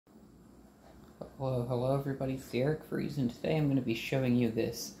Hello everybody, it's Eric Freeze, and today I'm going to be showing you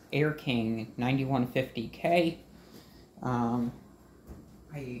this Air King 9150K. I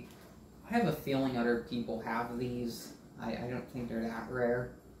have a feeling other people have these. I don't think they're that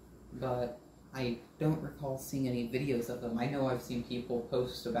rare, but I don't recall seeing any videos of them. I know I've seen people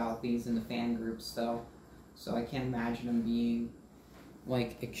post about these in the fan groups, though, so I can't imagine them being,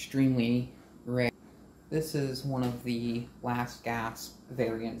 like, extremely rare. This is one of the last gasp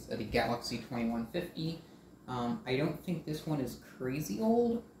variants of the Galaxy 2150. I don't think this one is crazy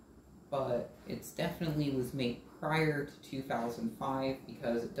old, but it's definitely was made prior to 2005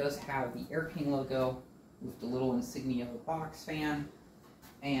 because it does have the Air King logo with the little insignia of a box fan,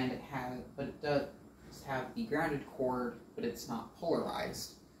 and it does have the grounded cord, but it's not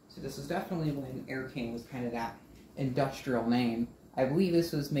polarized. So this is definitely when Air King was kind of that industrial name. I believe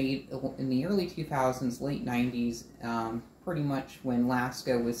this was made in the early 2000s, late 90s, pretty much when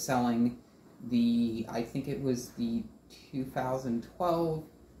Lasco was selling I think it was the 2012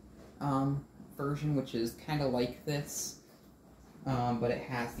 version, which is kind of like this, but it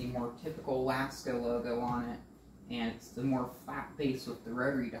has the more typical Lasco logo on it, and it's the more flat base with the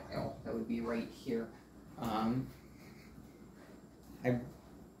rotary dial that would be right here.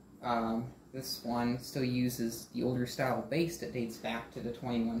 This one still uses the older style base that dates back to the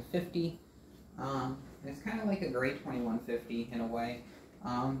 2150. It's kind of like a gray 2150 in a way.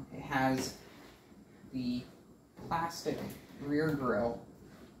 It has the plastic rear grille,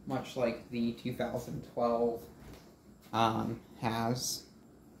 much like the 2012 has.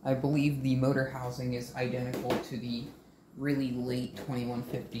 I believe the motor housing is identical to the really late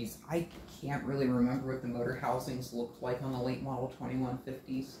 2150s. I can't really remember what the motor housings looked like on the late model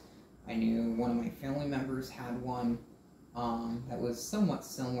 2150s. I knew one of my family members had one that was somewhat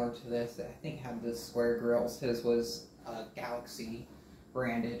similar to this. I think had the square grills. His was Galaxy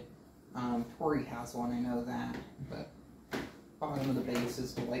branded. Tori has one, I know that. But bottom of the base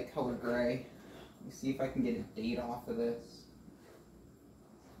is the light color gray. Let me see if I can get a date off of this.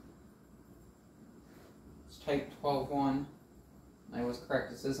 It's type 12.1. I was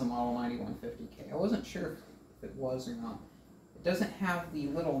correct. This is a model 9150K. I wasn't sure if it was or not. It doesn't have the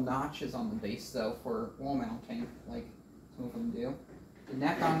little notches on the base, though, for wall mounting, like some of them do. The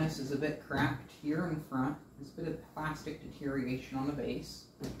neck on this is a bit cracked here in front. There's a bit of plastic deterioration on the base.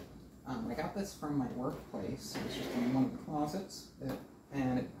 I got this from my workplace. It was just in one of the closets,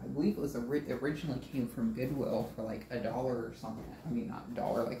 and I believe it was originally came from Goodwill for like $1 or something. I mean, not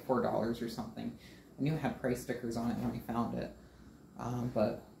 $1, like $4 or something. I knew it had price stickers on it when I found it,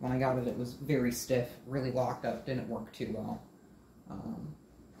 but when I got it, it was very stiff, really locked up, didn't work too well.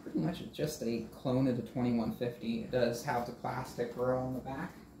 Pretty much it's just a clone of the 2150. It does have the plastic grill on the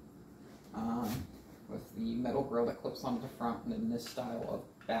back, with the metal grill that clips onto the front, and then this style of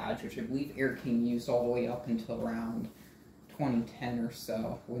badge, which I believe Air King used all the way up until around 2010 or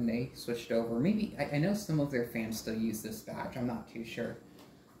so, when they switched over. Maybe, I know some of their fans still use this badge, I'm not too sure.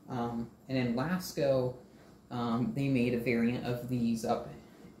 And in Lasco, they made a variant of these up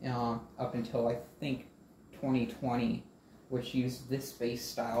until I think 2020, which used this base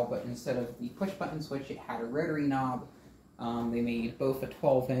style, but instead of the push-button switch, it had a rotary knob. They made both a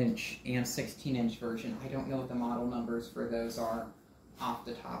 12-inch and 16-inch version. I don't know what the model numbers for those are off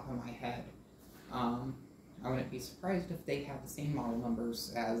the top of my head. I wouldn't be surprised if they have the same model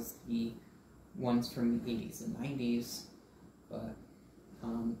numbers as the ones from the 80s and 90s, but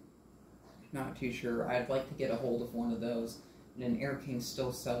not too sure. I'd like to get a hold of one of those. And then Air King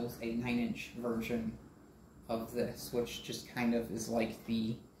still sells a 9-inch version of this, which just kind of is like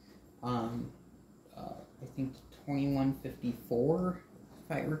the, I think 2154,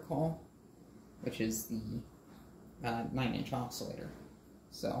 if I recall, which is the 9-inch oscillator.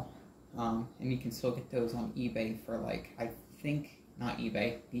 So, and you can still get those on eBay for like, I think, not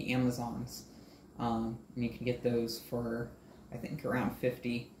eBay, the Amazons. And you can get those for, I think, around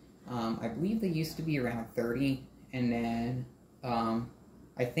 50. I believe they used to be around 30, and then,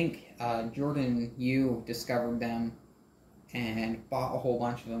 I think Jordan Yu discovered them and bought a whole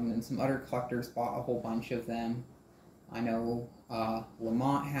bunch of them, and some other collectors bought a whole bunch of them. I know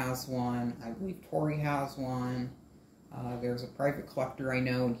Lamont has one, I believe Tori has one, there's a private collector I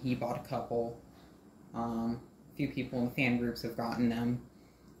know, and he bought a couple. A few people in fan groups have gotten them.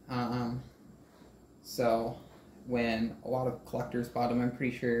 So when a lot of collectors bought them, I'm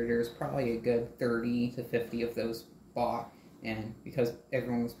pretty sure there's probably a good 30 to 50 of those bought. And because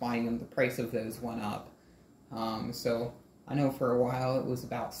everyone was buying them, the price of those went up. So I know for a while it was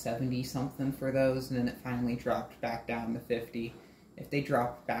about 70 something for those, and then it finally dropped back down to 50. If they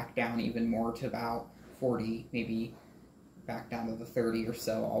drop back down even more to about 40, maybe back down to the 30 or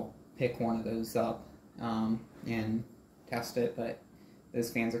so, I'll pick one of those up and test it, but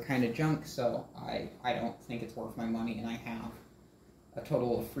those fans are kind of junk, so I don't think it's worth my money, and I have a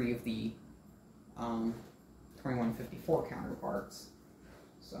total of 3 of the 2154 counterparts.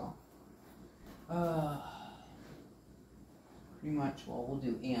 So, pretty much, well, we'll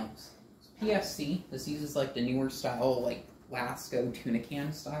do amps. PSC, this uses like the newer style, like Lasco tuna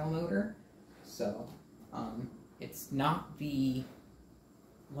can style motor. So, it's not the,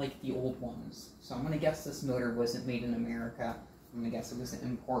 like the old ones. So I'm gonna guess this motor wasn't made in America. I'm gonna guess it was an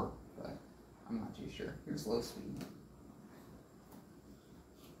import, but I'm not too sure. Here's low speed.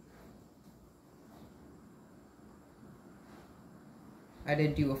 I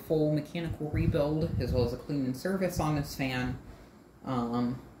did do a full mechanical rebuild as well as a clean and service on this fan.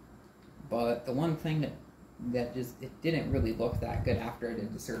 But the one thing that just, it didn't really look that good after I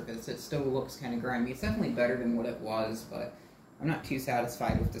did the service. It still looks kind of grimy. It's definitely better than what it was, but I'm not too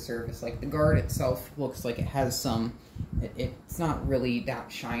satisfied with the service. Like, the guard itself looks like it has some, it's not really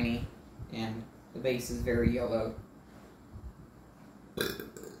that shiny, and the base is very yellow.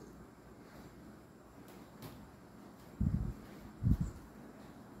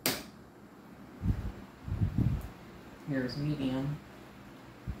 Here's medium.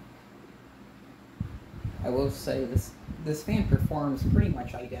 I will say this fan performs pretty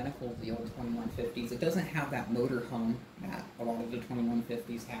much identical to the old 2150s. It doesn't have that motor hum that a lot of the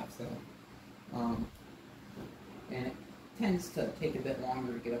 2150s have, though. And it tends to take a bit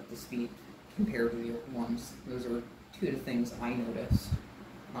longer to get up to speed compared to the old ones. Those are 2 of the things I noticed.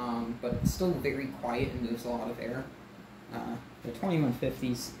 But it's still very quiet and moves a lot of air. The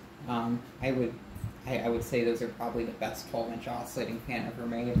 2150s, I would say those are probably the best 12-inch oscillating fan ever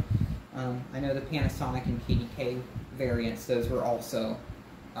made. I know the Panasonic and KDK variants, those were also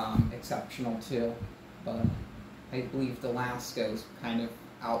exceptional too, but I believe the Lascos kind of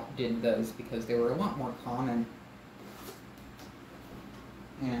outdid those because they were a lot more common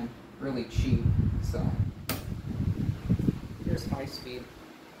and really cheap. So here's high speed.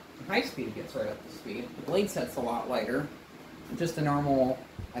 In high speed it gets right up to speed. The blade set's a lot lighter. Just a normal,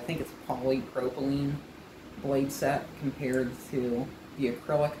 I think it's polypropylene blade set compared to the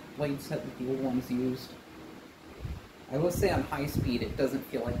acrylic blade set that the old ones used. I will say on high speed it doesn't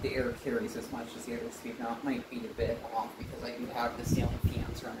feel like the air carries as much as the other speed. Now it might be a bit off because I do have the ceiling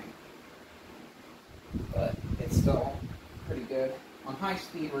fans running, but it's still pretty good. On high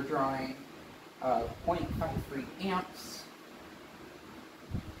speed we're drawing 0.53 amps,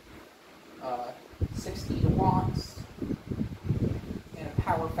 60 watts, and a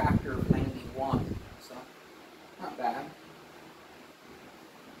power factor of 91, so not bad.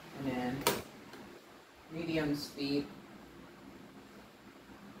 And then medium speed,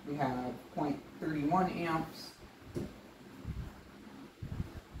 we have 0.31 amps,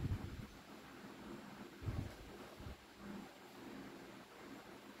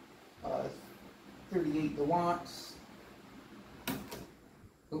 uh, 38 watts.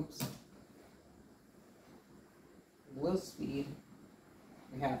 Oops. Low speed,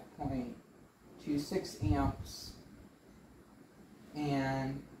 we have 0.26 amps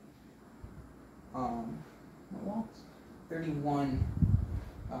and 31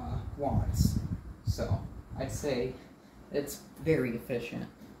 watts. So I'd say it's very efficient.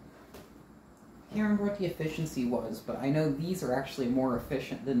 I can't remember what the efficiency was, but I know these are actually more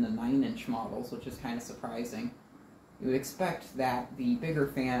efficient than the 9-inch models, which is kind of surprising. You would expect that the bigger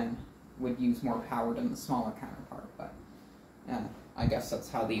fan would use more power than the smaller counterpart, but I guess that's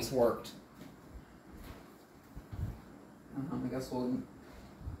how these worked. I guess we'll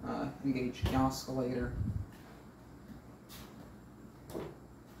engage the oscillator.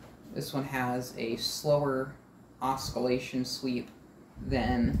 This one has a slower oscillation sweep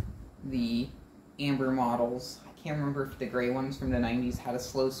than the amber models. I can't remember if the gray ones from the 90s had a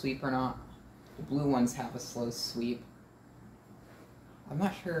slow sweep or not. The blue ones have a slow sweep. I'm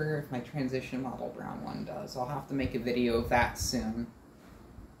not sure if my transition model brown one does. I'll have to make a video of that soon.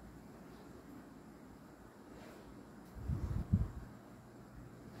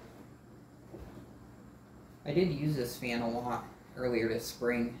 I did use this fan a lot earlier this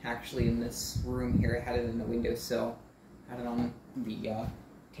spring, actually in this room here. I had it in the windowsill, had it on the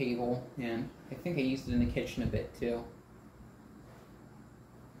table, and I think I used it in the kitchen a bit too.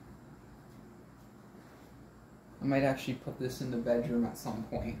 I might actually put this in the bedroom at some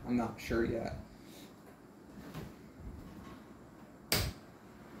point, I'm not sure yet.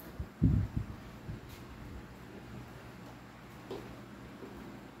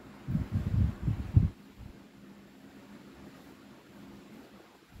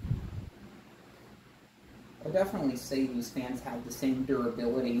 I I definitely say these fans have the same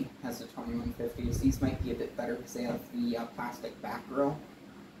durability as the 2150s. These might be a bit better because they have the plastic back grill.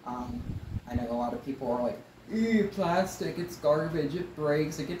 I know a lot of people are like, ew, plastic, it's garbage, it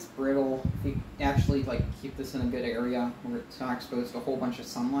breaks, it gets brittle. If you actually like keep this in a good area where it's not exposed to a whole bunch of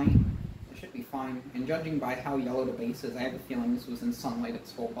sunlight, it should be fine. And judging by how yellow the base is, I have a feeling this was in sunlight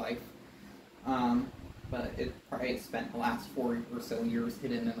its whole life. But it probably spent the last 40 or so years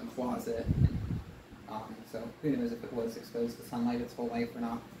hidden in the closet. And, so who knows if it was exposed to sunlight its whole life or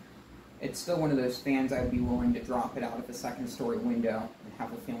not. It's still one of those fans I'd be willing to drop it out of a second-story window and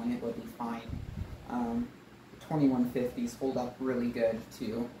have a feeling it would be fine. 2150s hold up really good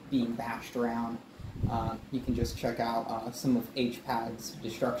to being bashed around. You can just check out some of H-Pad's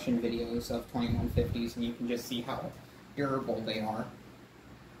destruction videos of 2150s and you can just see how durable they are.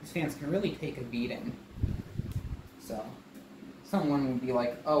 These fans can really take a beating. So, someone would be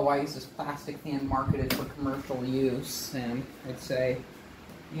like, oh, why is this plastic fan marketed for commercial use? And I'd say,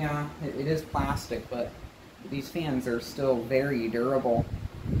 yeah, it is plastic, but these fans are still very durable.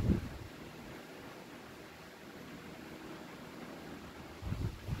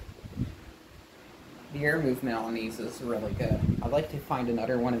 The air movement on these is really good. I'd like to find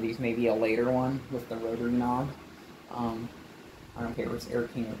another one of these, maybe a later one with the rotary knob. I don't care if it's Air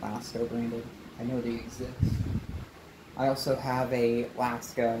King or Lasco branded. I know they exist. I also have a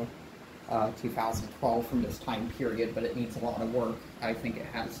Lasco 2012 from this time period, but it needs a lot of work. I think it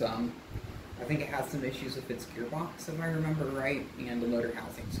has some issues with its gearbox, if I remember right, and the motor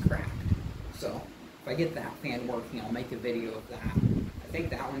housing's cracked. So if I get that fan working, I'll make a video of that. I think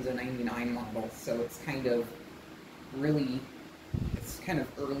that one's a 99 model, so it's kind of early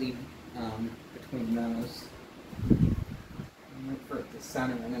between those. Wait for it to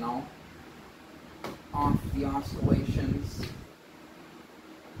center, and then I'll off the oscillations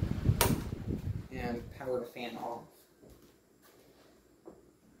and power the fan off.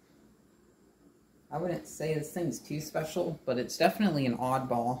 I wouldn't say this thing's too special, but it's definitely an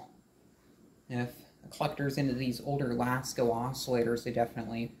oddball. If a collector's into these older Lasco oscillators, they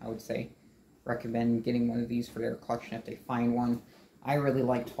definitely, I would say, recommend getting one of these for their collection if they find one. I really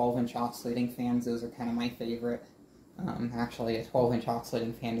like 12-inch oscillating fans. Those are kind of my favorite. Actually, a 12-inch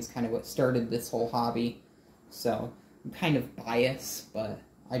oscillating fan is kind of what started this whole hobby. So, I'm kind of biased, but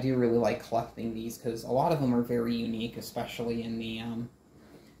I do really like collecting these because a lot of them are very unique, especially in the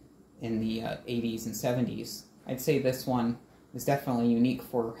 80s and 70s. I'd say this one is definitely unique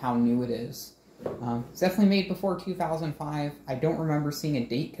for how new it is. It's definitely made before 2005. I don't remember seeing a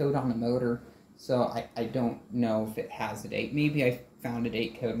date code on the motor, so I don't know if it has a date. Maybe I found a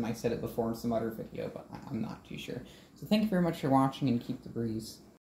date code and I said it before in some other video, but I'm not too sure. So thank you very much for watching and keep the breeze.